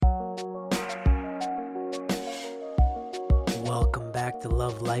Welcome back to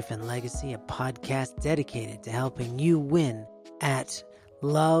Love, Life, and Legacy, a podcast dedicated to helping you win at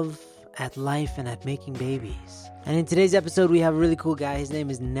love, at life, and at making babies. And in today's episode, we have a really cool guy. His name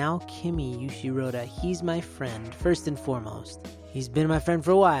is Naokimi Yushiroda. He's my friend, first and foremost. He's been my friend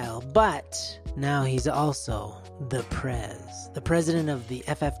for a while, but now he's also the president of the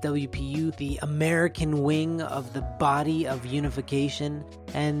FFWPU, the American wing of the Body of Unification.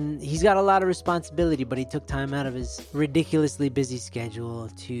 And he's got a lot of responsibility, but he took time out of his ridiculously busy schedule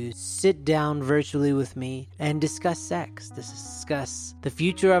to sit down virtually with me and discuss sex, discuss the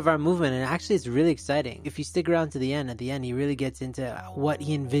future of our movement. And actually, it's really exciting. If you stick around to the end, at the end, he really gets into what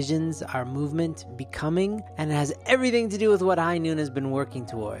he envisions our movement becoming, and it has everything to do with what High Noon has been working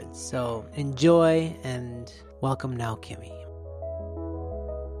towards. So enjoy and welcome Naokimi.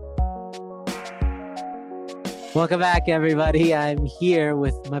 Welcome back, everybody. I'm here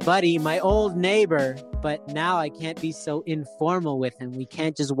with my buddy, my old neighbor, but now I can't be so informal with him. We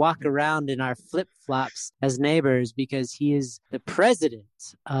can't just walk around in our flip-flops as neighbors because he is the president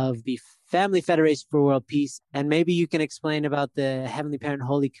of the Family Federation for World Peace. And maybe you can explain about the Heavenly Parent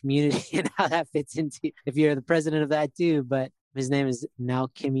Holy Community and how that fits into, if you're the president of that too. But his name is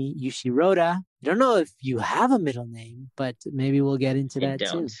Naokimi Yushiroda. I don't know if you have a middle name, but maybe we'll get into that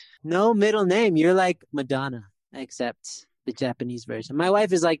too. No middle name. You're like Madonna, except the Japanese version. My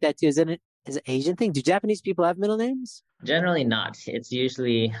wife is like that too. Isn't it? Is it an Asian thing? Do Japanese people have middle names? Generally not. It's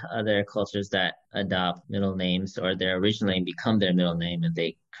usually other cultures that adopt middle names, or their original name become their middle name and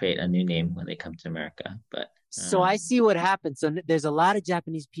they create a new name when they come to America. But so I see what happens. So there's a lot of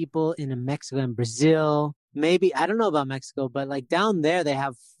Japanese people in Mexico and Brazil. Maybe, I don't know about Mexico, but like down there, they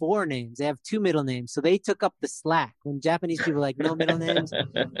have 4 names. They have 2 middle names. So they took up the slack. When Japanese people are like, no middle names,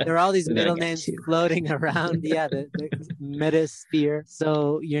 there are all these middle names floating around. Yeah, the metasphere.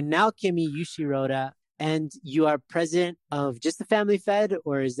 So you're Naokimi Yushiroda, and you are president of just the Family Fed,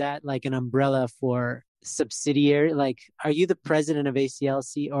 or is that like an umbrella for subsidiary? Like, are you the president of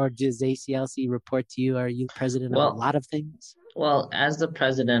ACLC, or does ACLC report to you? Are you president of a lot of things? Well, as the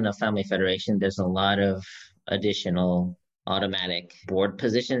president of Family Federation, there's a lot of additional automatic board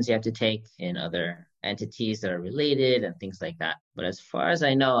positions you have to take in other entities that are related and things like that. But as far as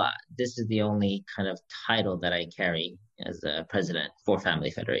I know, this is the only kind of title that I carry as a president for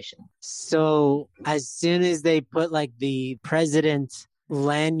Family Federation. So as soon as they put like the president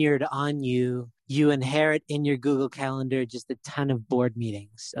lanyard on you, you inherit in your Google Calendar just a ton of board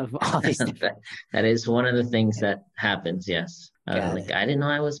meetings of all these different... That is one of the things that happens, yes. I didn't know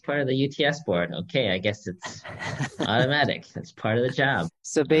I was part of the UTS board. Okay, I guess it's automatic. That's part of the job.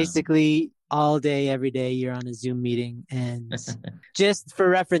 So basically, all day, every day, you're on a Zoom meeting. And just for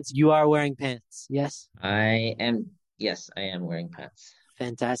reference, you are wearing pants, yes? I am wearing pants.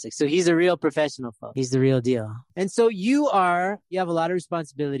 Fantastic. So he's a real professional, folks. He's the real deal. And so you have a lot of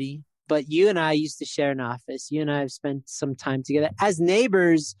responsibility. But you and I used to share an office. You and I have spent some time together. As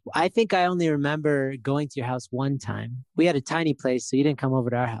neighbors, I think I only remember going to your house one time. We had a tiny place, so you didn't come over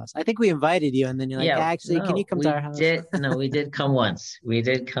to our house. I think we invited you, and then you're like, can you come to our house? We did come once.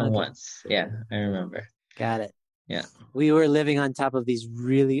 Once. Yeah, I remember. Got it. Yeah. We were living on top of these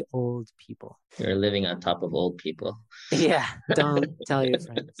really old people. We were living on top of old people. Yeah, don't tell your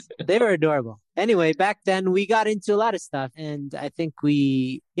friends. They were adorable. Anyway, back then we got into a lot of stuff, and I think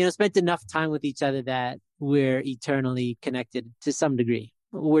we, spent enough time with each other that we're eternally connected to some degree.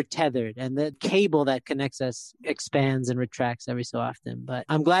 We're tethered, and the cable that connects us expands and retracts every so often. But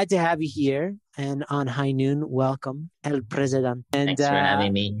I'm glad to have you here, and on High Noon, welcome, El President. And, thanks for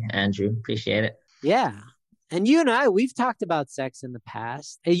having me, Andrew. Appreciate it. Yeah. And you and I, we've talked about sex in the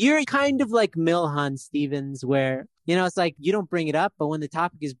past. You're kind of like Milhan Stevens, where, it's like you don't bring it up, but when the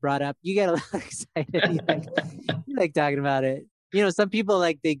topic is brought up, you get a little excited. You like talking about it. Some people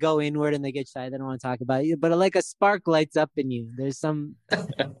like they go inward and they get shy. They don't want to talk about it, but like a spark lights up in you. There's some,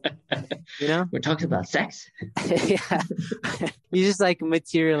 We're talking about sex. Yeah. You just like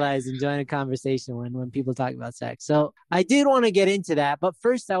materialize and join a conversation when people talk about sex. So I did want to get into that, but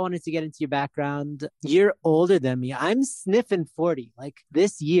first I wanted to get into your background. You're older than me. I'm sniffing 40. Like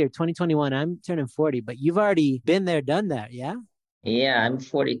this year, 2021, I'm turning 40, but you've already been there, done that. Yeah. Yeah. I'm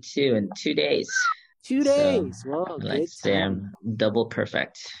 42 in 2 days. 2 days. Whoa, I like to say I'm double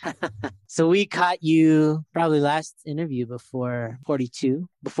perfect. So we caught you probably last interview before 42,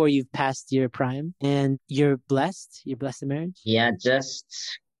 before you've passed your prime, and you're blessed. You're blessed in marriage? Yeah,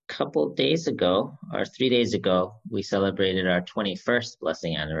 just a couple days ago, or 3 days ago, we celebrated our 21st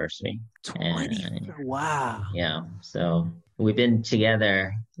blessing anniversary. Wow. Yeah, so we've been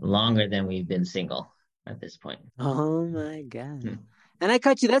together longer than we've been single at this point. Oh my God. And I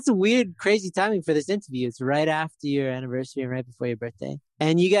cut you. That's a weird, crazy timing for this interview. It's right after your anniversary and right before your birthday.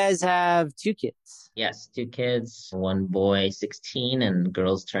 And you guys have 2 kids. Yes, 2 kids, one boy 16 and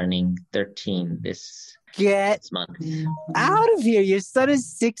girls turning 13 Get this month. out of here. Your son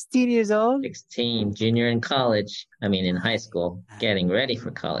is 16 years old? 16, junior in college. I mean, in high school, getting ready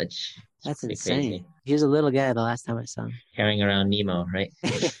for college. It's That's pretty insane. crazy. He was a little guy the last time I saw him. Carrying around Nemo, right?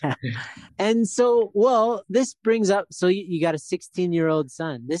 And so, well, this brings up, so you got a 16-year-old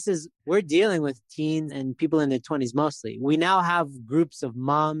son. We're dealing with teens and people in their 20s mostly. We now have groups of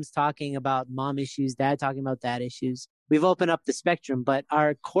moms talking about mom issues, dad talking about dad issues. We've opened up the spectrum, but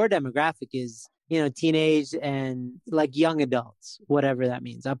our core demographic is, teenage and like young adults, whatever that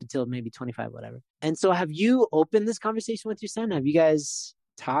means, up until maybe 25, whatever. And so have you opened this conversation with your son? Have you guys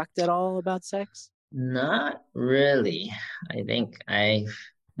talked at all about sex? Not really. I think I've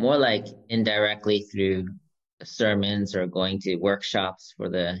more like indirectly through sermons or going to workshops for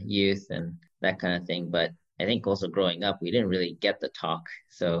the youth and that kind of thing. But I think also growing up, we didn't really get the talk.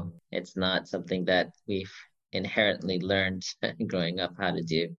 So it's not something that we've inherently learned growing up how to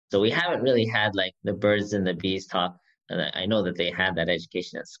do. So we haven't really had like the birds and the bees talk. And I know that they had that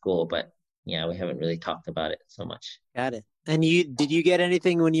education at school, but yeah, we haven't really talked about it so much. Got it. And did you get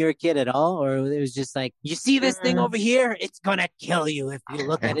anything when you were a kid at all? Or it was just like, you see this thing over here? It's going to kill you if you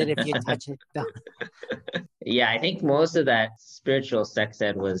look at it, if you touch it. Yeah, I think most of that spiritual sex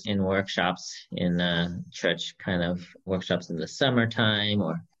ed was in workshops, in church kind of workshops in the summertime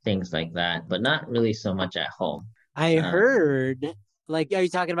or things like that, but not really so much at home. I heard, like, are you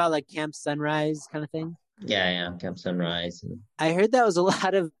talking about like Camp Sunrise kind of thing? Yeah, Camp Sunrise. I heard that was a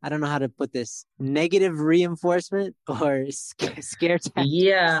lot of, I don't know how to put this, negative reinforcement or scare tactics.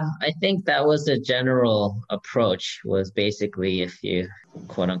 Yeah, I think that was the general approach, was basically if you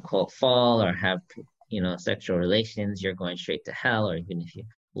quote unquote fall or have, sexual relations, you're going straight to hell. Or even if you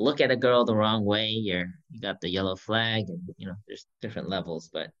look at a girl the wrong way, you got the yellow flag, and there's different levels.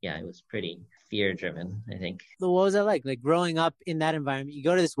 But yeah, it was pretty fear driven, I think. So what was that like? Like growing up in that environment, you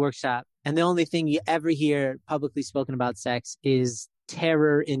go to this workshop and the only thing you ever hear publicly spoken about sex is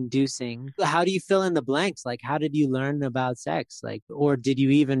terror inducing. How do you fill in the blanks? Like, how did you learn about sex? Like, or did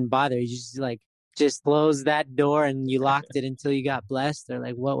you even bother? You just close that door and you locked it until you got blessed? Or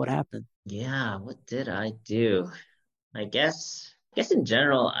like, what would happen? Yeah, what did I do? I guess in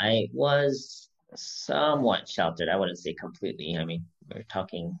general, I was somewhat sheltered. I wouldn't say completely. I mean, we're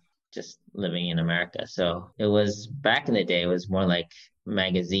talking just living in America. So it was back in the day, it was more like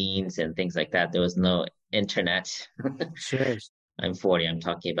magazines and things like that. There was no internet. Sure. I'm 40. I'm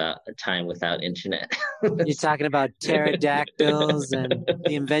talking about a time without internet. You're talking about pterodactyls and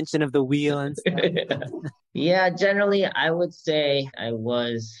the invention of the wheel and stuff. Yeah, generally, I would say I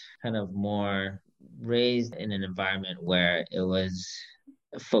was kind of more raised in an environment where it was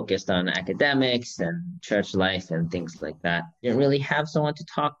focused on academics and church life and things like that. Didn't really have someone to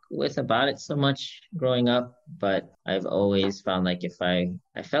talk with about it so much growing up, but I've always found like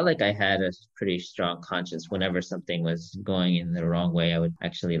I felt like I had a pretty strong conscience. Whenever something was going in the wrong way, I would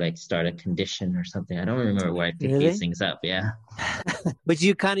actually like start a condition or something. I don't remember where I picked these things up. Yeah. But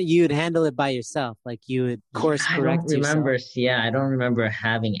you'd handle it by yourself. Like you would course correct yourself. Yeah, I don't remember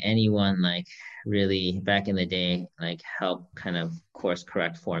having anyone like really back in the day like help kind of course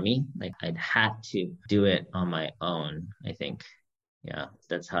correct for me. Like I'd had to do it on my own, I think. Yeah,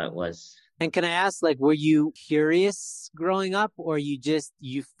 that's how it was. And can I ask, like, were you curious growing up, or you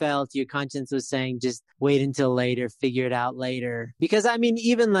felt your conscience was saying, just wait until later, figure it out later? Because I mean,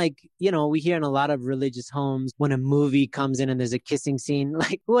 even like, we hear in a lot of religious homes when a movie comes in and there's a kissing scene,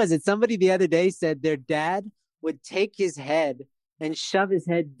 like, who was it? Somebody the other day said their dad would take his head and shove his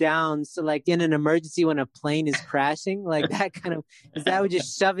head down. So like in an emergency when a plane is crashing, like that kind of, his dad would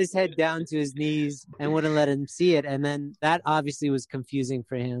just shove his head down to his knees and wouldn't let him see it. And then that obviously was confusing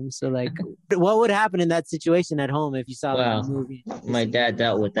for him. So like, what would happen in that situation at home if you saw that movie? My dad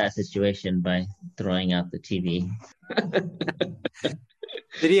dealt with that situation by throwing out the TV.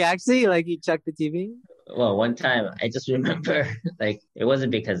 Did he actually, like, he chucked the TV? Well, one time I just remember, like, it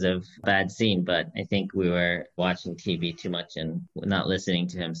wasn't because of bad scene, but I think we were watching TV too much and not listening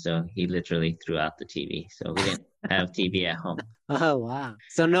to him. So he literally threw out the TV. So we didn't have TV at home. Oh, wow.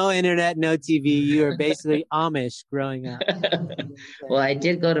 So no internet, no TV. You were basically Amish growing up. Well, I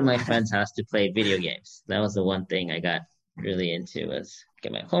did go to my friend's house to play video games. That was the one thing I got really into, was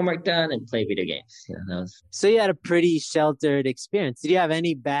get my homework done and play video games. So you had a pretty sheltered experience. Did you have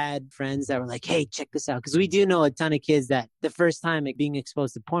any bad friends that were like, hey, check this out? Because we do know a ton of kids that the first time being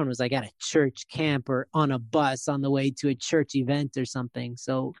exposed to porn was like at a church camp or on a bus on the way to a church event or something.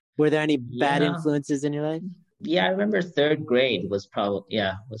 So were there any bad influences in your life? Yeah, I remember third grade was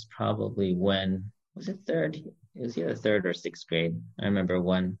probably when was it third? It was either third or sixth grade. I remember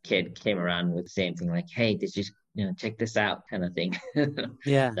one kid came around with the same thing, like, "Hey, did you check this out?" kind of thing.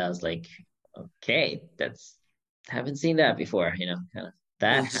 Yeah. I was like, "Okay, that's haven't seen that before," kind of And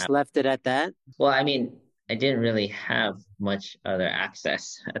that you just happened. left it at that? Well, I mean, I didn't really have much other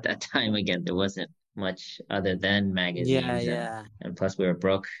access at that time. Again, there wasn't much other than Yeah, magazines yeah. and plus we were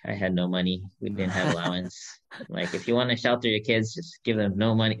broke. I had no money. We didn't have allowance. Like if you want to shelter your kids, just give them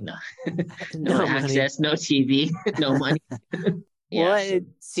no money. No. No No money. access, no TV, no money. Well, Yeah, so it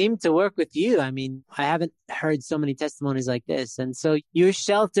seemed to work with you. I mean, I haven't heard so many testimonies like this. And so you're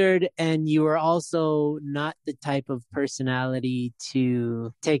sheltered and you are also not the type of personality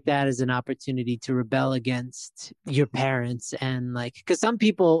to take that as an opportunity to rebel against your parents. And like, because some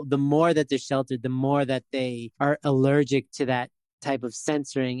people, the more that they're sheltered, the more that they are allergic to that type of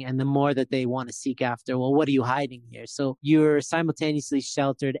censoring and the more that they want to seek after, well, what are you hiding here? So you're simultaneously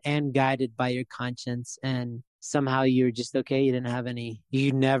sheltered and guided by your conscience, and somehow you're just okay. You didn't have any,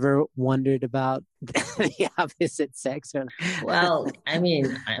 you never wondered about the opposite sex or well, I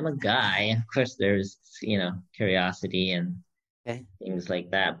mean, I'm a guy. Of course there's, curiosity and okay. things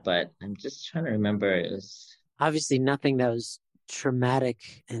like that, but I'm just trying to remember it was Obviously nothing that was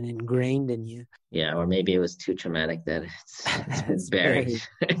traumatic and ingrained in you. yeah, or maybe it was too traumatic that it's been It's buried.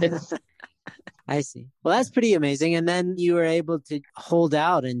 buried. I see. Well, that's pretty amazing. And then you were able to hold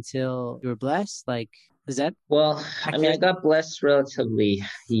out until you were blessed. Like, is that Well, I mean, I accurate? got blessed relatively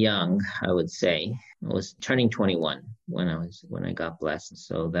young, I would say. I was turning 21 when I got blessed.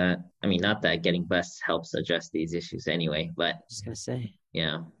 So that, I mean, not that getting blessed helps address these issues anyway, but Just gonna say.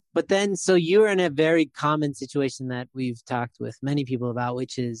 yeah. But then, so you're in a very common situation that we've talked with many people about,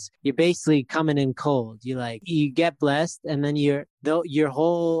 which is you're basically coming in cold. You like, you get blessed, and then though your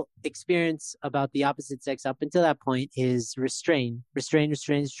whole experience about the opposite sex up until that point is restrain,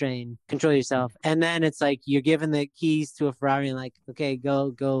 control yourself. And then it's like you're given the keys to a Ferrari and like, okay,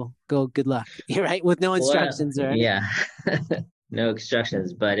 go, good luck. You're right, with no Well, instructions or anything. yeah. No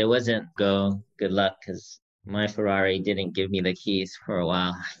instructions, but it wasn't go good luck because my Ferrari didn't give me the keys for a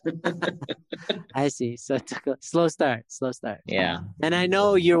while. I see. So it took a slow start, slow start. Yeah. And I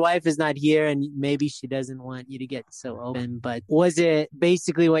know your wife is not here and maybe she doesn't want you to get so open, but was it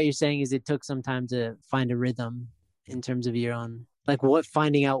basically what you're saying is it took some time to find a rhythm in terms of your own, like what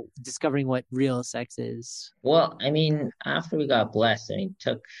finding out, discovering what real sex is? Well, I mean, after we got blessed, I mean, it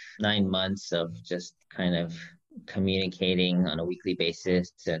took 9 months of just kind of communicating on a weekly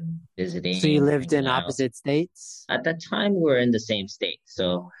basis and So you visiting, lived hanging in out. opposite states? At that time, we were in the same state.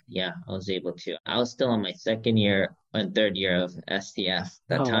 So, yeah, I was able to. I was still in my second year and third year of STF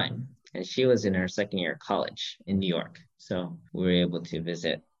that Oh, wow. time. And she was in her second year of college in New York. So we were able to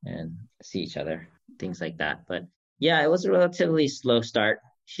visit and see each other, things like that. But yeah, it was a relatively slow start.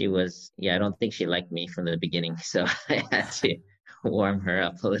 I don't think she liked me from the beginning. So I had to warm her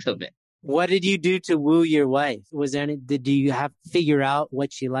up a little bit. What did you do to woo your wife? Was there any, did you have to figure out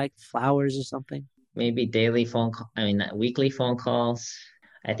what she liked, flowers or something? Maybe daily phone call, I mean, weekly phone calls.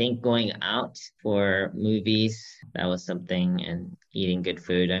 I think going out for movies, that was something, and eating good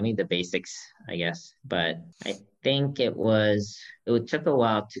food. I mean, the basics, I guess. But I think it took a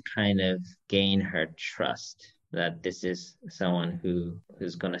while to kind of gain her trust that this is someone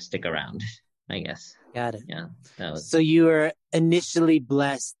who's going to stick around, I guess. Got it. Yeah, that was So you were initially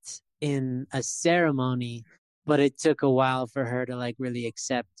blessed in a ceremony, but it took a while for her to like really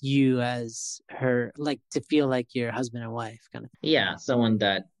accept you as her, like to feel like your husband and wife kind of yeah, someone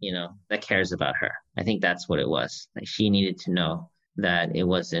that, that cares about her. I think that's what it was. Like she needed to know that it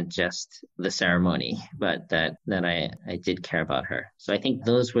wasn't just the ceremony, but that I did care about her. So I think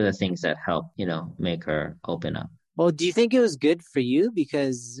those were the things that helped, make her open up. well, do you think it was good for you?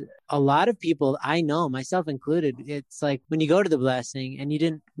 Because a lot of people I know, myself included, it's like when you go to the blessing and you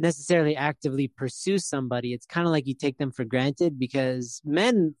didn't necessarily actively pursue somebody, it's kind of like you take them for granted because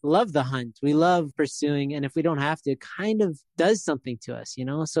men love the hunt. We love pursuing. And if we don't have to, it kind of does something to us, you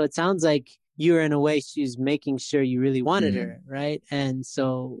know? So it sounds like you were in a way she's making sure you really wanted Mm. her, right? And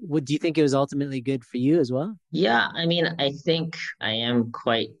so do you think it was ultimately good for you as well? Yeah, I mean, I think I am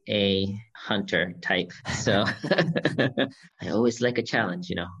quite a hunter type. So I always like a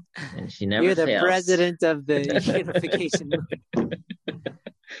challenge, and she never You're the fails. president of the unification movement.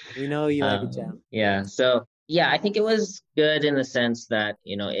 We know you like a challenge. Yeah. So, yeah, I think it was good in the sense that,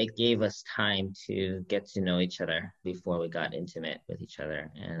 it gave us time to get to know each other before we got intimate with each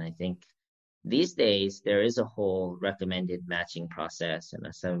other. And I think These days, there is a whole recommended matching process and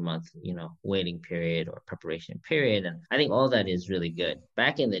a 7 month, waiting period or preparation period. And I think all that is really good.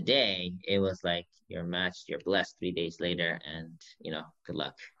 Back in the day, it was like you're matched, you're blessed 3 days later, and, good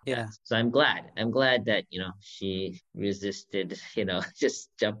luck. Yeah. Yeah. So I'm glad. I'm glad that, she resisted, just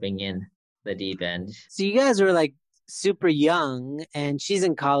jumping in the deep end. So you guys were like super young and she's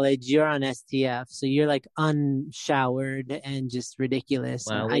in college, you're on STF. So you're like unshowered and just ridiculous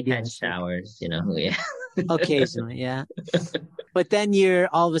and Well, we had idealistic. showers, yeah. Occasionally, yeah. But then you're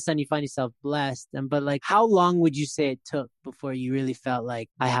all of a sudden you find yourself blessed. And but like how long would you say it took before you really felt like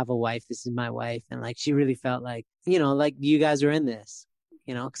I have a wife, this is my wife, and like she really felt like, like you guys were in this?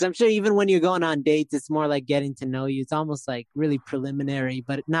 Because I'm sure even when you're going on dates, it's more like getting to know you. It's almost like really preliminary,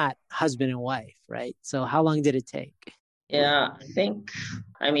 but not husband and wife, right? So how long did it take? Yeah,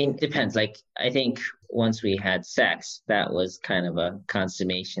 it depends. Like, I think once we had sex, that was kind of a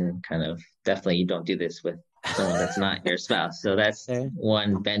consummation, kind of definitely you don't do this with someone that's not your spouse. So that's Fair.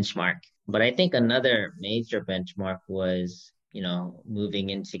 one benchmark. But I think another major benchmark was,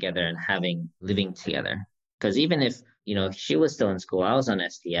 moving in together and living together. Because even if, she was still in school, I was on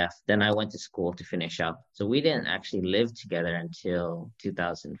SDF, then I went to school to finish up. So we didn't actually live together until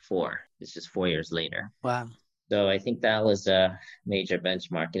 2004. It's just 4 years later. Wow. So I think that was a major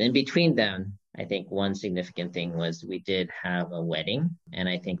benchmark. And in between them, I think one significant thing was we did have a wedding. And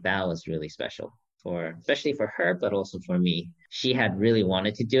I think that was really special especially for her, but also for me. She had really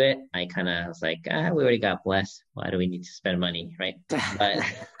wanted to do it. I kind of was like, we already got blessed. Why do we need to spend money? Right.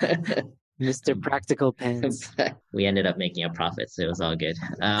 But Mr. Practical Pants. we ended up making a profit, so it was all good.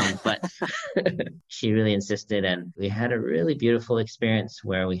 But she really insisted, and we had a really beautiful experience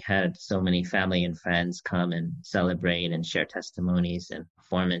where we had so many family and friends come and celebrate and share testimonies and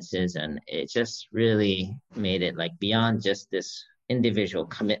performances, and it just really made it like beyond just this individual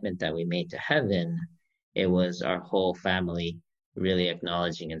commitment that we made to heaven. It was our whole family really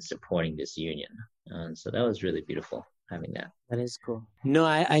acknowledging and supporting this union. And so that was really beautiful having that. That is cool. No,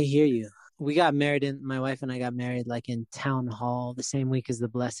 I hear you. We got married my wife and I got married like in town hall the same week as the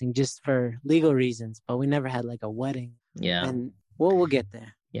blessing, just for legal reasons, but we never had like a wedding. Yeah. And we'll get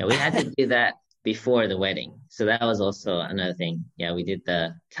there. Yeah, we had to do that before the wedding. So that was also another thing. Yeah, we did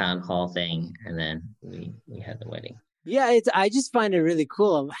the town hall thing and then we had the wedding. Yeah, I just find it really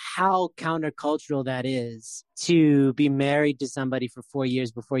cool of how countercultural that is to be married to somebody for 4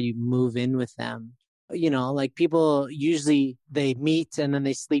 years before you move in with them. Like people usually they meet and then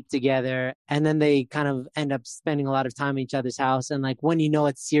they sleep together and then they kind of end up spending a lot of time in each other's house. And like when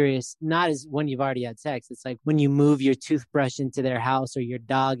it's serious, not as when you've already had sex, it's like when you move your toothbrush into their house or your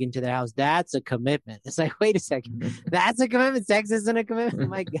dog into their house, that's a commitment. It's like, wait a second, that's a commitment. Sex isn't a commitment.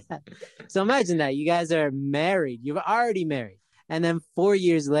 My God. So imagine that you guys are married. You've already married. And then 4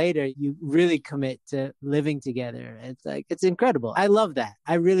 years later, you really commit to living together. It's like, it's incredible. I love that.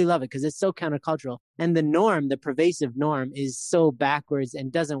 I really love it because it's so countercultural. And the pervasive norm is so backwards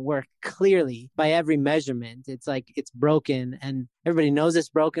and doesn't work clearly by every measurement. It's like, it's broken and everybody knows it's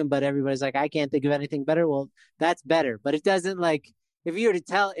broken, but everybody's like, I can't think of anything better. Well, that's better. But it doesn't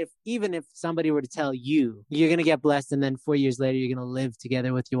even if somebody were to tell you, you're going to get blessed and then 4 years later, you're going to live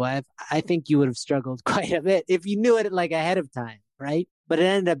together with your wife, I think you would have struggled quite a bit if you knew it like ahead of time, right? But it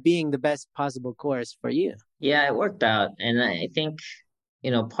ended up being the best possible course for you. Yeah, it worked out. And I think,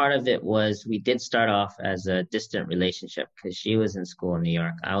 part of it was we did start off as a distant relationship because she was in school in New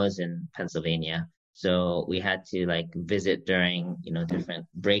York. I was in Pennsylvania. So we had to like visit during, different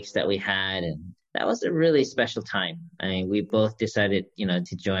breaks that we had. And that was a really special time. I mean, we both decided,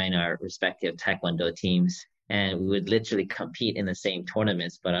 to join our respective Taekwondo teams. And we would literally compete in the same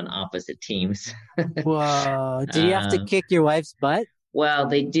tournaments, but on opposite teams. Whoa. Did you have to kick your wife's butt? Well,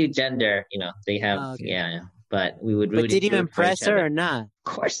 they do gender, they have, Oh, okay. yeah. But we would But did you impress her or not?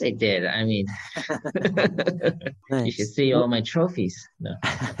 Of course I did. I mean, Nice. You should see all my trophies. No.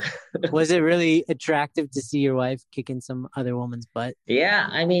 Was it really attractive to see your wife kicking some other woman's butt? Yeah,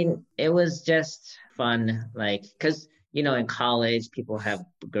 I mean, it was just fun, like, because, in college, people have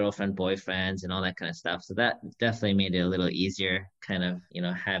girlfriend, boyfriends, and all that kind of stuff. So that definitely made it a little easier, kind of,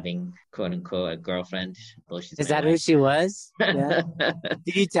 having quote unquote a girlfriend. Is that who she was? Yeah.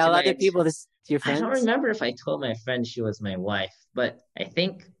 Did you tell other people this to your friends? I don't remember if I told my friend she was my wife, but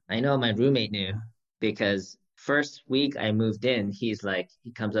I know my roommate knew because first week I moved in, he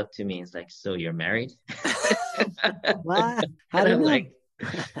comes up to me and he's like, so you're married? What? How do you know?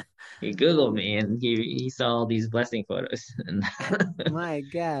 He Googled me and he saw all these blessing photos. My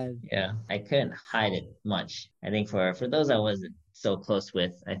God. Yeah, I couldn't hide it much. I think for those I wasn't so close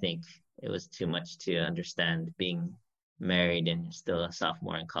with, I think it was too much to understand being married and you're still a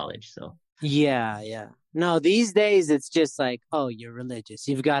sophomore in college. So Yeah, yeah. No, these days it's just like, oh, you're religious.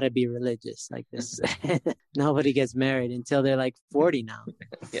 You've got to be religious like this. Nobody gets married until they're like 40 now.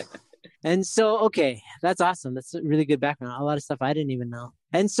 yeah. And so, okay, that's awesome. That's a really good background. A lot of stuff I didn't even know.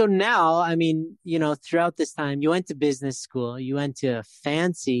 And so now, I mean, throughout this time, you went to business school. You went to a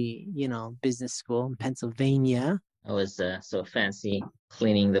fancy, business school in Pennsylvania. I was so fancy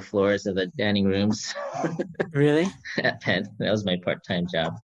cleaning the floors of the dining rooms Really? at Penn. That was my part-time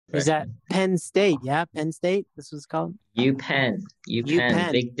job. Is that Freshman. Penn State? Yeah, Penn State. This was called UPenn, UPenn,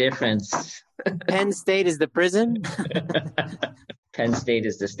 UPenn. big difference. Penn State is the prison. Penn State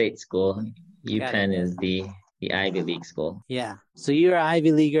is the state school. Got it. UPenn is the Ivy League school. Yeah. So you're an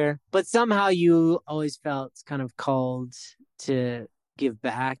Ivy Leaguer, but somehow you always felt kind of called to give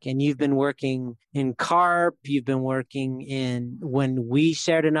back. And you've been working in CARP. You've been working when we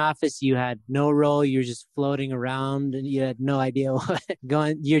shared an office, you had no role. You're just floating around and you had no idea what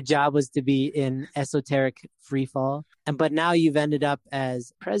your job was to be in esoteric free fall. But now you've ended up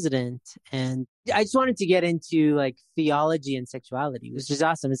as president. And I just wanted to get into like theology and sexuality, which is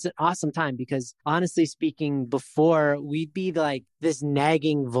awesome. It's an awesome time because honestly speaking, before we'd be like this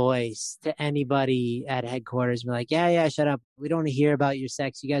nagging voice to anybody at headquarters. We're like, yeah, shut up. We don't want to hear about your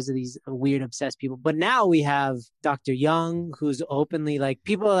sex. You guys are these weird, obsessed people. But now we have Dr. Young, who's openly like,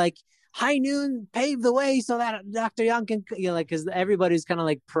 people are like, High Noon paved the way so that Dr. Young can, because everybody's kind of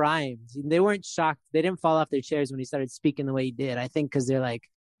like primed. They weren't shocked. They didn't fall off their chairs when he started speaking the way he did. I think because they're like,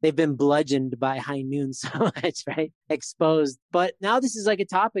 they've been bludgeoned by High Noon so much, right? Exposed. But now this is like a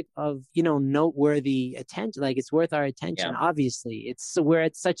topic of, noteworthy attention. Like it's worth our attention, obviously. We're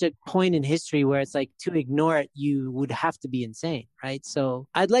at such a point in history where it's like to ignore it, you would have to be insane, right? So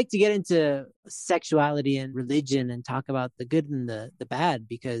I'd like to get into sexuality and religion and talk about the good and the bad,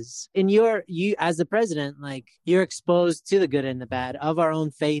 because you as the president, like you're exposed to the good and the bad of our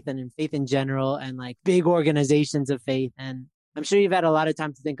own faith and in faith in general and like big organizations of faith. And I'm sure you've had a lot of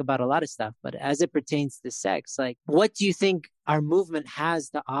time to think about a lot of stuff, but as it pertains to sex, like what do you think our movement has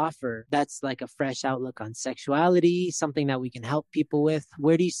to offer that's like a fresh outlook on sexuality, something that we can help people with?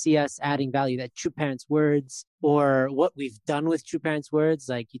 Where do you see us adding value? That True Parents Words or what we've done with True Parents Words?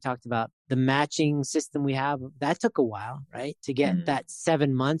 Like you talked about the matching system we have. That took a while, right? To get that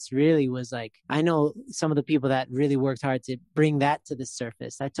 7 months really was like, I know some of the people that really worked hard to bring that to the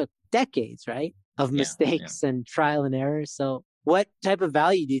surface. That took decades, right? Of mistakes and trial and error. So what type of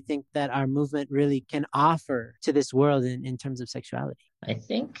value do you think that our movement really can offer to this world in terms of sexuality? I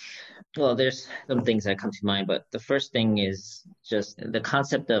think, well, there's some things that come to mind, but the first thing is just the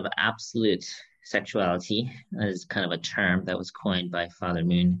concept of absolute sexuality is kind of a term that was coined by Father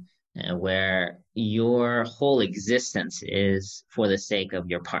Moon, where your whole existence is for the sake of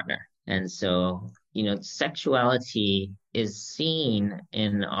your partner. And so, sexuality is seen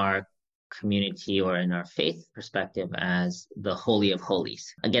in our community or in our faith perspective as the Holy of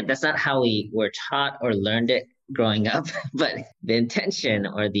Holies. Again, that's not how we were taught or learned it growing up, but the intention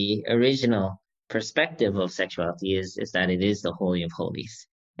or the original perspective of sexuality is that it is the Holy of Holies.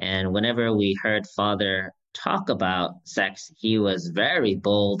 And whenever we heard Father talk about sex, he was very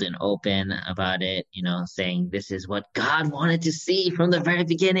bold and open about it, saying this is what God wanted to see from the very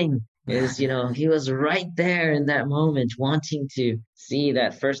beginning. He was right there in that moment wanting to see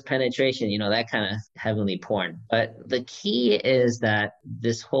that first penetration, that kind of heavenly porn. But the key is that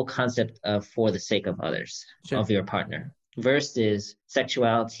this whole concept of for the sake of others, of your partner, versus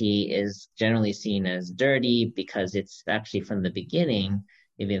sexuality is generally seen as dirty because it's actually from the beginning,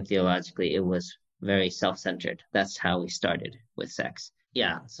 even theologically, it was very self-centered. That's how we started with sex.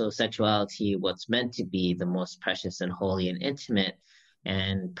 Yeah, so sexuality, what's meant to be the most precious and holy and intimate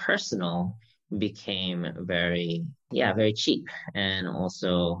and personal, became very cheap and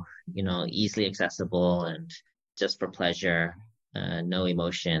also, easily accessible and just for pleasure, no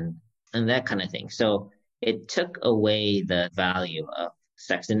emotion and that kind of thing. So it took away the value of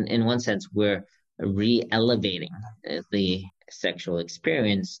sex. In one sense, we're re-elevating the sexual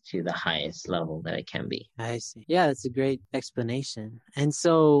experience to the highest level that it can be. I see. Yeah, that's a great explanation. And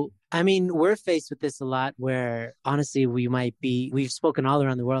so, I mean, we're faced with this a lot where honestly, we've spoken all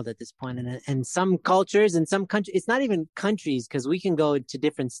around the world at this point, and some cultures and some countries, it's not even countries because we can go to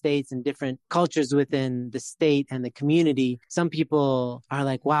different states and different cultures within the state and the community. Some people are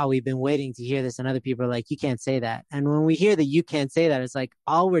like, wow, we've been waiting to hear this. And other people are like, you can't say that. And when we hear that you can't say that, it's like,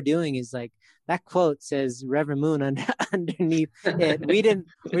 all we're doing is like that quote says Reverend Moon underneath it.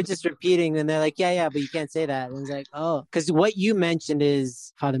 We're just repeating. And they're like, yeah, but you can't say that. And it's like, oh, because what you mentioned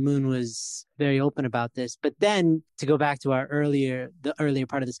is Father Moon was very open about this. But then to go back to the earlier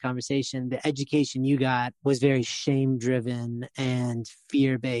part of this conversation, the education you got was very shame driven and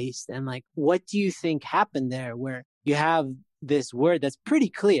fear based. And like, what do you think happened there where you have this word that's pretty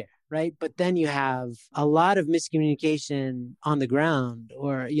clear, right? But then you have a lot of miscommunication on the ground,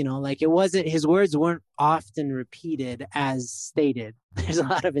 or, like his words weren't often repeated as stated. There's a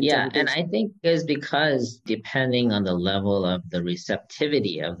lot of Yeah, interpretation. and I think it's because depending on the level of the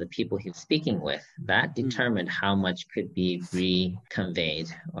receptivity of the people he's speaking with, that determined how much could be re-conveyed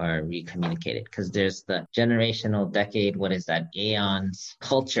or re-communicated. Because there's the generational decade, what is that, aeons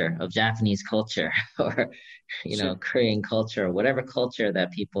culture of Japanese culture or, Korean culture or whatever culture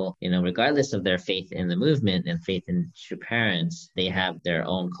that people, regardless of their faith in the movement and faith in true parents, they have their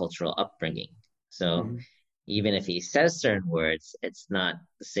own cultural upbringing. So even if he says certain words, it's not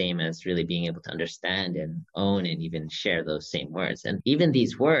the same as really being able to understand and own and even share those same words. And even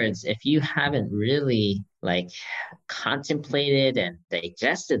these words, if you haven't really contemplated and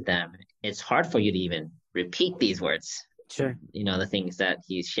digested them, it's hard for you to even repeat these words. Sure. The things that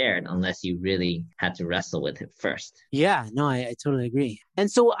he's shared, unless you really had to wrestle with it first. Yeah, no, I totally agree.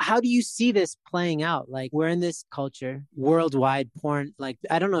 And so how do you see this playing out? Like, we're in this culture, worldwide porn. Like,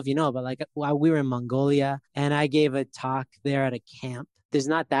 I don't know if you know, but while we were in Mongolia and I gave a talk there at a camp, there's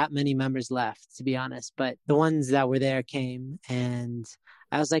not that many members left, to be honest, but the ones that were there came, and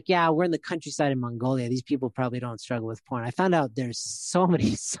I was like, yeah, we're in the countryside in Mongolia. These people probably don't struggle with porn. I found out there's so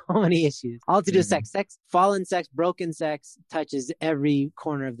many issues, all to do with sex, fallen sex, broken sex touches every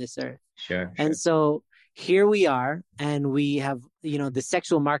corner of this earth. Sure. And so here we are, and we have, the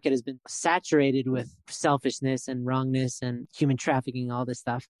sexual market has been saturated with selfishness and wrongness and human trafficking, all this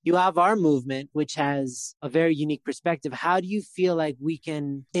stuff. You have our movement, which has a very unique perspective. How do you feel like we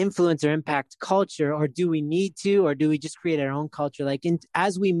can influence or impact culture, or do we need to, or do we just create our own culture? Like,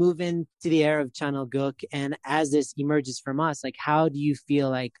 as we move into the era of Chanel-guk, and as this emerges from us, like, how do you feel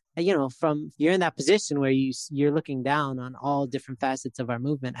like, you're in that position where you're looking down on all different facets of our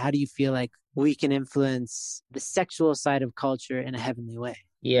movement. How do you feel like we can influence the sexual side of culture in a heavenly way?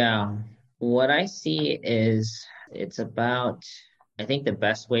 Yeah. What I see is it's about, I think the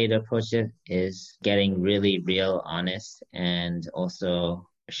best way to approach it is getting really real, honest, and also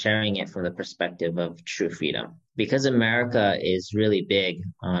sharing it from the perspective of true freedom. Because America is really big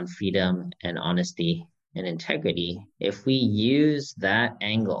on freedom and honesty and integrity, if we use that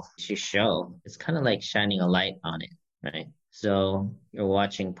angle to show, it's kind of like shining a light on it, right? So you're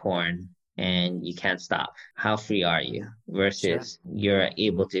watching porn and you can't stop. How free are you? Versus you're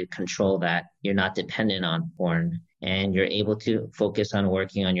able to control that. You're not dependent on porn, and you're able to focus on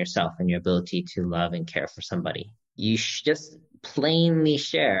working on yourself and your ability to love and care for somebody. You just plainly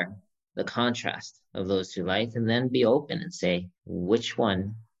share the contrast of those two lights, and then be open and say, which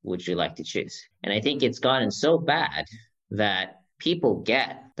one would you like to choose? And I think it's gotten so bad that people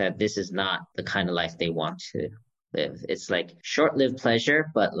get that this is not the kind of life they want to live. It's like short-lived pleasure,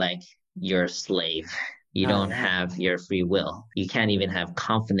 but like you're a slave. You don't have your free will. You can't even have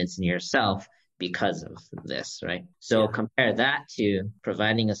confidence in yourself because of this, right? So compare that to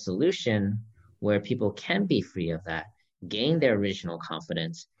providing a solution where people can be free of that, gain their original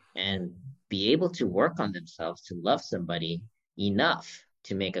confidence, and be able to work on themselves to love somebody enough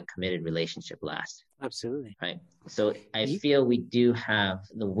to make a committed relationship last. Absolutely. Right. So I feel we do have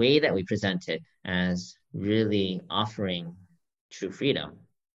the way that we present it as really offering true freedom.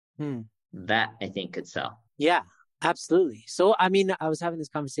 That I think could sell. Yeah, absolutely. So, I mean, I was having this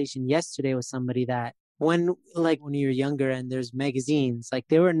conversation yesterday with somebody that when you're younger and there's magazines, like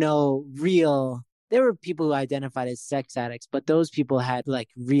there were people who identified as sex addicts, but those people had like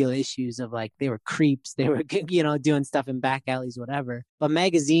real issues of like, they were creeps, they were, doing stuff in back alleys, whatever. But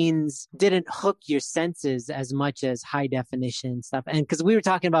magazines didn't hook your senses as much as high definition stuff. And because we were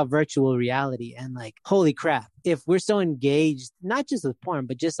talking about virtual reality, and like, holy crap, if we're so engaged, not just with porn,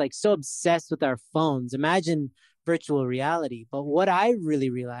 but just like so obsessed with our phones, imagine virtual reality. But what I really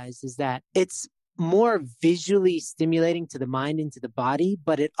realized is that it's more visually stimulating to the mind and to the body,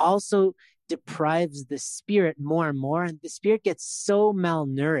 but it also deprives the spirit more and more, and the spirit gets so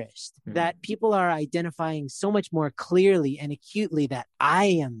malnourished that people are identifying so much more clearly and acutely that I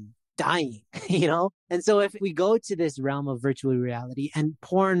am dying, And so if we go to this realm of virtual reality and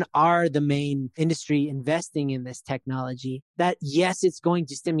porn are the main industry investing in this technology, that yes, it's going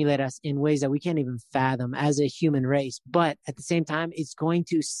to stimulate us in ways that we can't even fathom as a human race. But at the same time, it's going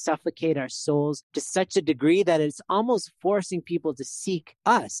to suffocate our souls to such a degree that it's almost forcing people to seek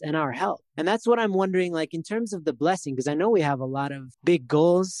us and our help. And that's what I'm wondering, like in terms of the blessing, because I know we have a lot of big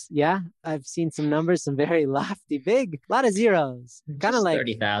goals. Yeah. I've seen some numbers, some very lofty, big, a lot of zeros, kind of like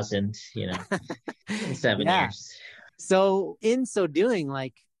 30,000, in 7 years. So in so doing,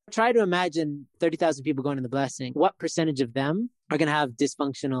 like try to imagine 30,000 people going to the blessing. What percentage of them are going to have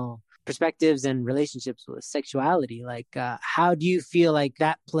dysfunctional perspectives and relationships with sexuality? Like, how do you feel like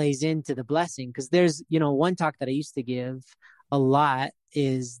that plays into the blessing? Because there's, one talk that I used to give a lot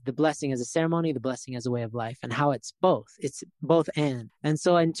is the blessing as a ceremony, the blessing as a way of life, and how it's both. It's both and. And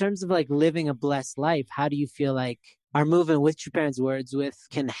so in terms of like living a blessed life, how do you feel like our movement with True Parents Words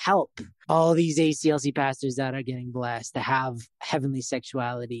can help all these ACLC pastors that are getting blessed to have heavenly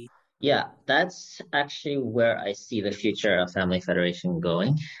sexuality? Yeah, that's actually where I see the future of Family Federation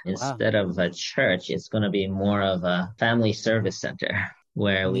going. Wow. Instead of a church, it's going to be more of a family service center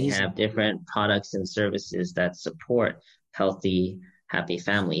where Amazing. we have different products and services that support healthy, happy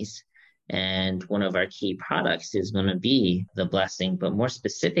families. And one of our key products is going to be the blessing, but more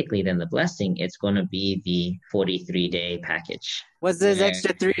specifically than the blessing, it's going to be the 43-day package. What's this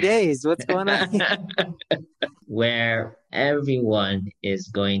extra 3 days? What's going on? Where everyone is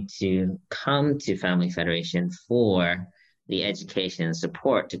going to come to Family Federation for the education and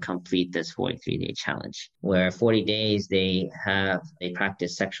support to complete this 43-day challenge, where 40 days they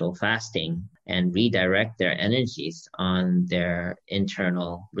practice sexual fasting and redirect their energies on their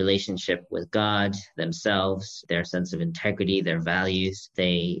internal relationship with God, themselves, their sense of integrity, their values.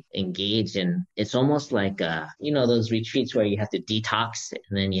 They engage in, it's almost like, those retreats where you have to detox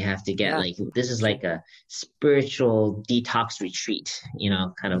and then you have to get this is like a spiritual detox retreat,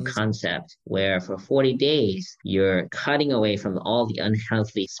 kind of concept where for 40 days, you're cutting away from all the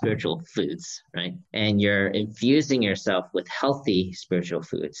unhealthy spiritual foods, right? And you're infusing yourself with healthy spiritual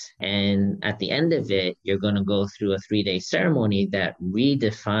foods. And at the end of it, you're going to go through a 3-day ceremony that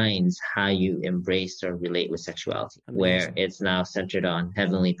redefines how you embrace or relate with sexuality, where it's now centered on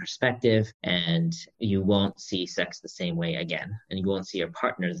heavenly perspective, and you won't see sex the same way again, and you won't see your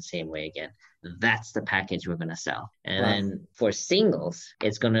partner the same way again. That's the package we're going to sell. And then for singles,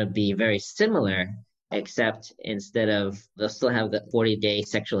 it's going to be very similar, except instead of, they'll still have the 40-day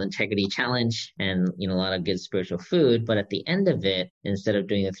sexual integrity challenge and, a lot of good spiritual food. But at the end of it, instead of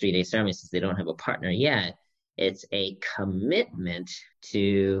doing a 3-day ceremony, since they don't have a partner yet, it's a commitment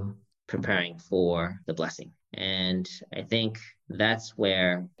to preparing for the blessing. And I think that's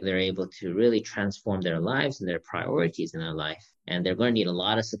where they're able to really transform their lives and their priorities in their life. And they're going to need a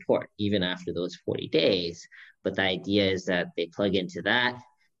lot of support even after those 40 days. But the idea is that they plug into that.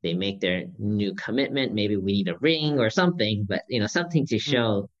 They make their new commitment. Maybe we need a ring or something, but something to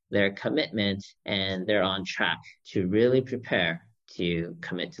show their commitment, and they're on track to really prepare to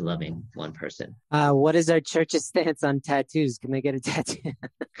commit to loving one person. What is our church's stance on tattoos? Can they get a tattoo?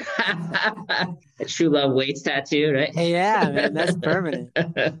 A True Love Waits tattoo, right? Yeah, man, that's permanent.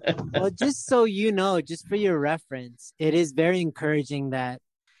 Well, just so you know, just for your reference, it is very encouraging that,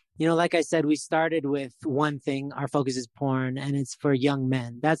 like I said, we started with one thing. Our focus is porn, and it's for young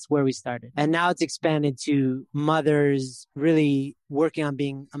men. That's where we started. And now it's expanded to mothers really working on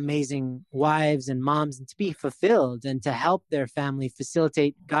being amazing wives and moms, and to be fulfilled and to help their family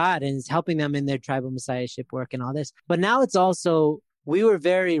facilitate God, and it's helping them in their tribal messiahship work and all this. But now it's also, we were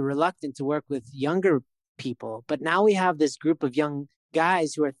very reluctant to work with younger people, but now we have this group of young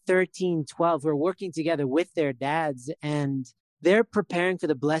guys who are 13, 12, who are working together with their dads, and they're preparing for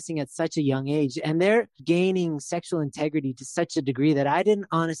the blessing at such a young age, and they're gaining sexual integrity to such a degree that I didn't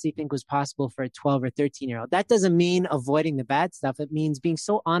honestly think was possible for a 12 or 13-year-old. That doesn't mean avoiding the bad stuff. It means being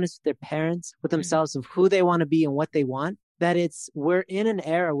so honest with their parents, with themselves, of who they want to be and what they want, that we're in an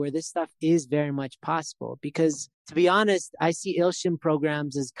era where this stuff is very much possible. Because to be honest, I see Ilshim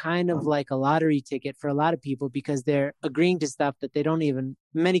programs as kind of like a lottery ticket for a lot of people, because they're agreeing to stuff that they don't even,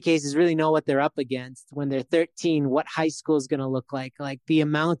 in many cases, really know what they're up against. When they're 13, what high school is going to look like the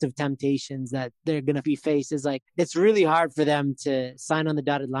amount of temptations that they're going to be faced is it's really hard for them to sign on the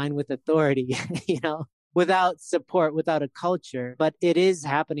dotted line with authority, without support, without a culture. But it is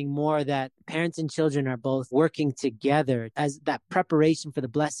happening more that parents and children are both working together, as that preparation for the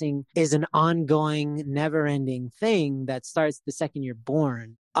blessing is an ongoing, never-ending thing that starts the second you're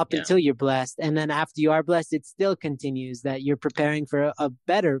born. up until you're blessed. And then after you are blessed, it still continues, that you're preparing for a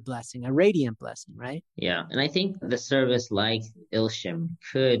better blessing, a radiant blessing, right? Yeah. And I think the service like Ilshim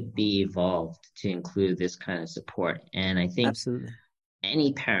could be evolved to include this kind of support. And I think Absolutely.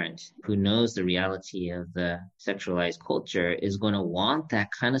 any parent who knows the reality of the sexualized culture is going to want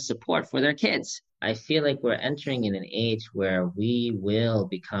that kind of support for their kids. I feel like we're entering in an age where we will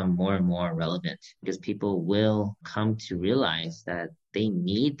become more and more relevant because people will come to realize that they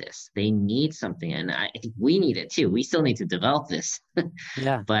need this. They need something. And I think we need it too. We still need to develop this.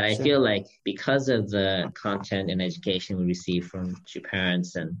 Yeah. But I sure. feel like because of the content and education we receive from True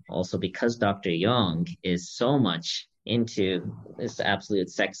Parents, and also because Dr. Young is so much into this absolute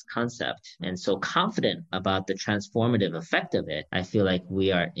sex concept and so confident about the transformative effect of it, I feel like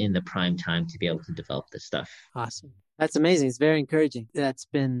we are in the prime time to be able to develop this stuff. Awesome. That's amazing. It's very encouraging. That's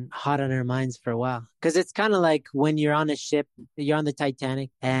been hot on our minds for a while. Because it's kind of like when you're on a ship, you're on the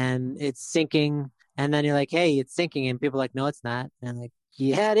Titanic and it's sinking. And then you're like, hey, it's sinking. And people are like, no, it's not. And I'm like,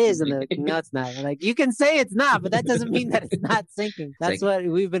 yeah, it is. And they're like, no, it's not. And like, you can say it's not, but that doesn't mean that it's not sinking. That's like,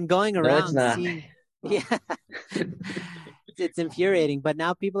 what we've been going around seeing. Yeah. It's infuriating, but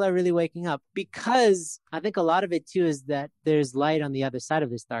now people are really waking up, because I think a lot of it too is that there's light on the other side of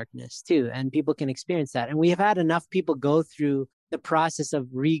this darkness too, and people can experience that. And we have had enough people go through the process of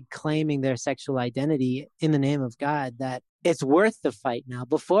reclaiming their sexual identity in the name of God that it's worth the fight now.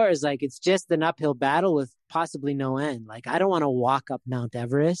 Before it's like, it's just an uphill battle with possibly no end. Like, I don't want to walk up Mount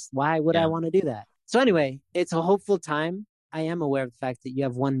Everest. Why would I want to do that? So anyway, it's a hopeful time. I am aware of the fact that you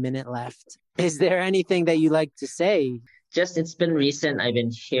have 1 minute left. Is there anything that you like to say? Just, it's been recent. I've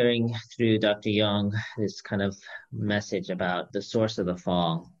been hearing through Dr. Young this kind of message about the source of the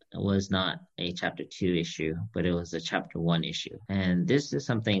fall. It was not a chapter 2 issue, but it was a chapter 1 issue. And this is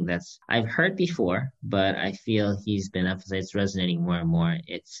something that's I've heard before, but I feel he's been emphasizing, it's resonating more and more.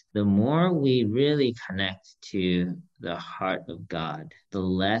 It's the more we really connect to the heart of God, the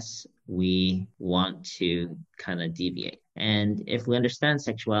less we want to kind of deviate. And if we understand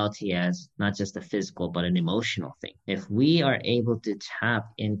sexuality as not just a physical, but an emotional thing, if we are able to tap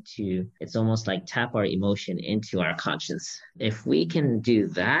into, it's almost like tap our emotion into our conscience. If we can do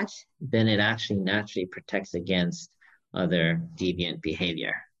that, then it actually naturally protects against other deviant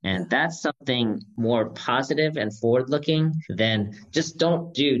behavior. And that's something more positive and forward-looking than just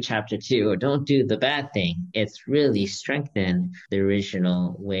don't do chapter 2 or don't do the bad thing. It's really strengthened the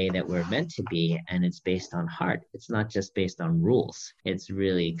original way that we're meant to be, and it's based on heart. It's not just based on rules. It's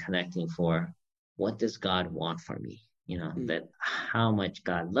really connecting for what does God want for me? That how much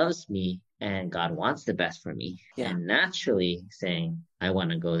God loves me and God wants the best for me. Yeah. And naturally saying, I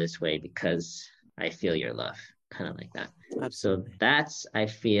want to go this way because I feel your love. Kind of like that. Absolutely. So that's, I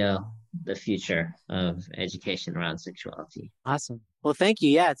feel, the future of education around sexuality. Awesome. Well, thank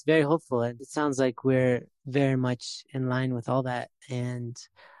you. Yeah, it's very hopeful. It sounds like we're very much in line with all that. And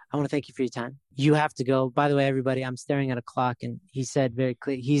I want to thank you for your time. You have to go. By the way, everybody, I'm staring at a clock, and he said very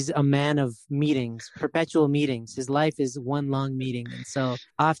clear, he's a man of meetings, perpetual meetings. His life is one long meeting. And so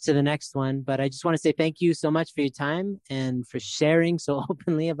off to the next one. But I just want to say thank you so much for your time and for sharing so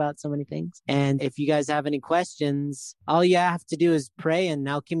openly about so many things. And if you guys have any questions, all you have to do is pray, and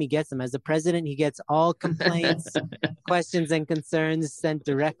now Kimmy gets them. As the president, he gets all complaints, questions, and concerns sent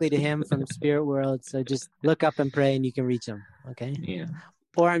directly to him from Spirit World. So just look up and pray, and you can reach him. Okay? Yeah.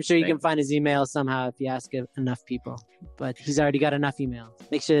 Or I'm sure you can find his email somehow if you ask enough people. But he's already got enough emails.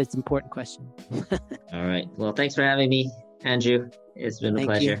 Make sure it's an important question. All right. Well, thanks for having me, Andrew. It's been a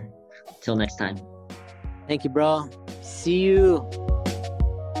pleasure. Till next time. Thank you, bro. See you.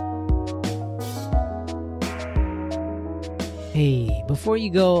 Hey, before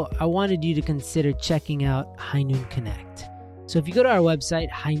you go, I wanted you to consider checking out High Noon Connect. So if you go to our website,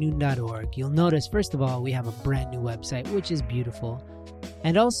 highnoon.org, you'll notice, first of all, we have a brand new website, which is beautiful.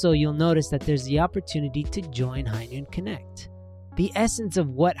 And also, you'll notice that there's the opportunity to join High Noon Connect. The essence of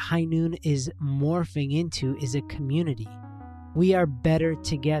what High Noon is morphing into is a community. We are better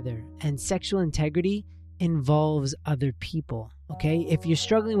together, and sexual integrity involves other people, okay? If you're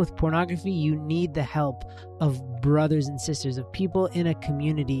struggling with pornography, you need the help of brothers and sisters, of people in a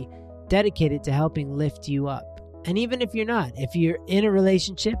community dedicated to helping lift you up. And even if you're not, if you're in a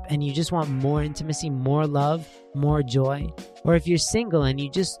relationship and you just want more intimacy, more love, more joy, or if you're single and you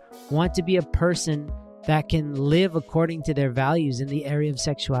just want to be a person that can live according to their values in the area of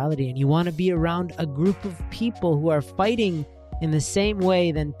sexuality, and you want to be around a group of people who are fighting in the same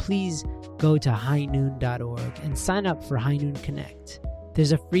way, then please go to highnoon.org and sign up for High Noon Connect.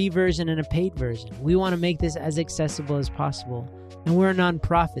 There's a free version and a paid version. We want to make this as accessible as possible. And we're a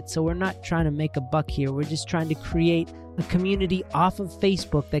nonprofit, so we're not trying to make a buck here. We're just trying to create a community off of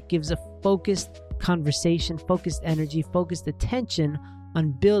Facebook that gives a focused conversation, focused energy, focused attention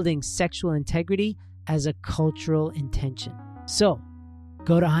on building sexual integrity as a cultural intention. So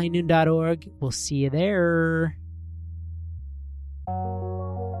go to highnoon.org. We'll see you there.